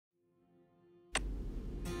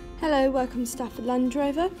Hello, welcome to Stafford Land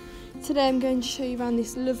Rover. Today I'm going to show you around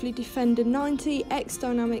this lovely Defender 90 X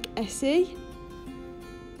DynamicSE.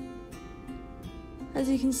 As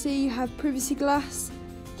you can see, you have privacy glass,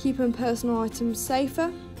 keeping personal items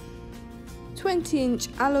safer, 20-inch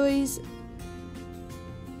alloys,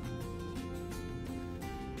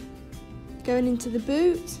 going into the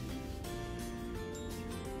boot,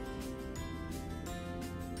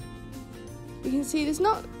 you can see there's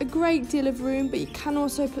not a great deal of room, but you can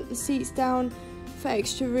also put the seats down for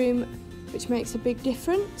extra room, which makes a big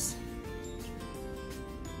difference.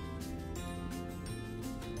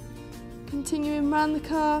 Continuing around the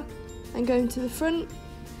car and going to the front,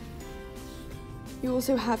 you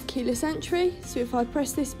also have keyless entry, so if I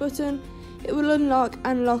press this button it will unlock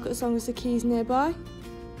and lock as long as the key is nearby.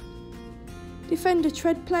 Defender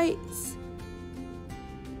tread plates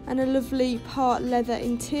and a lovely part leather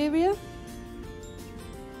interior.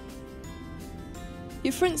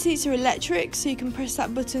 Your front seats are electric, so you can press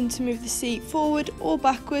that button to move the seat forward or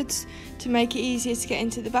backwards to make it easier to get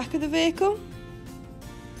into the back of the vehicle.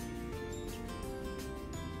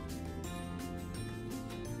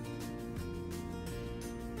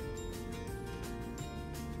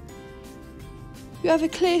 You have a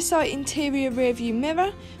ClearSight interior rear view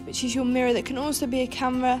mirror, which is your mirror that can also be a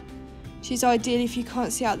camera, which is ideal if you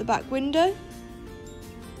can't see out the back window.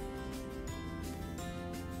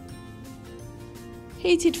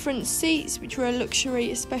 Heated front seats, which are a luxury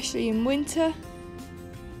especially in winter.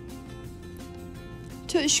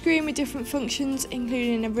 Touchscreen with different functions,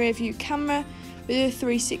 including a rear view camera with a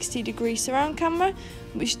 360-degree surround camera,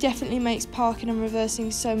 which definitely makes parking and reversing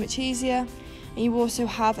so much easier. And you also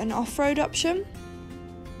have an off-road option.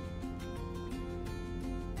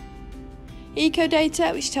 Eco data,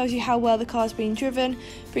 which tells you how well the car is being driven,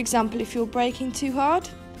 for example if you're braking too hard.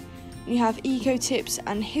 And you have eco tips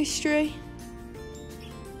and history.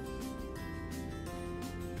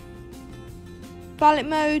 Valet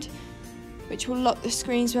mode, which will lock the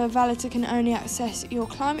screens where a valeter can only access your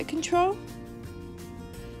climate control.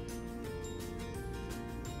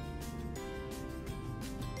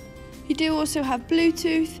 You do also have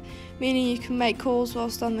Bluetooth, meaning you can make calls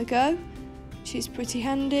whilst on the go, which is pretty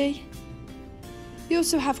handy. You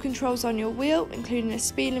also have controls on your wheel, including a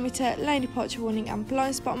speed limiter, lane departure warning and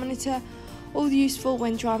blind spot monitor, all useful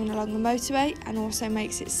when driving along the motorway and also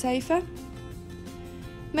makes it safer.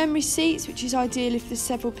 Memory seats, which is ideal if there's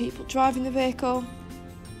several people driving the vehicle,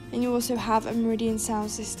 and you also have a Meridian sound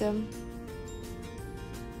system.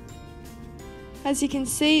 As you can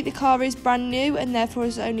see, the car is brand new and therefore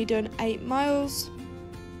has only done 8 miles.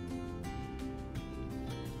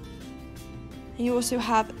 And you also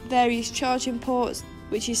have various charging ports,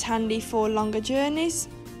 which is handy for longer journeys.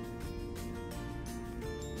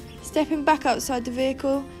 Stepping back outside the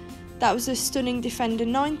vehicle, that was a stunning Defender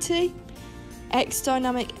 90 X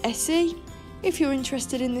DynamicSE. If you're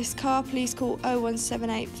interested in this car, please call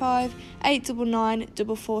 01785 899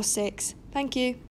 446. Thank you.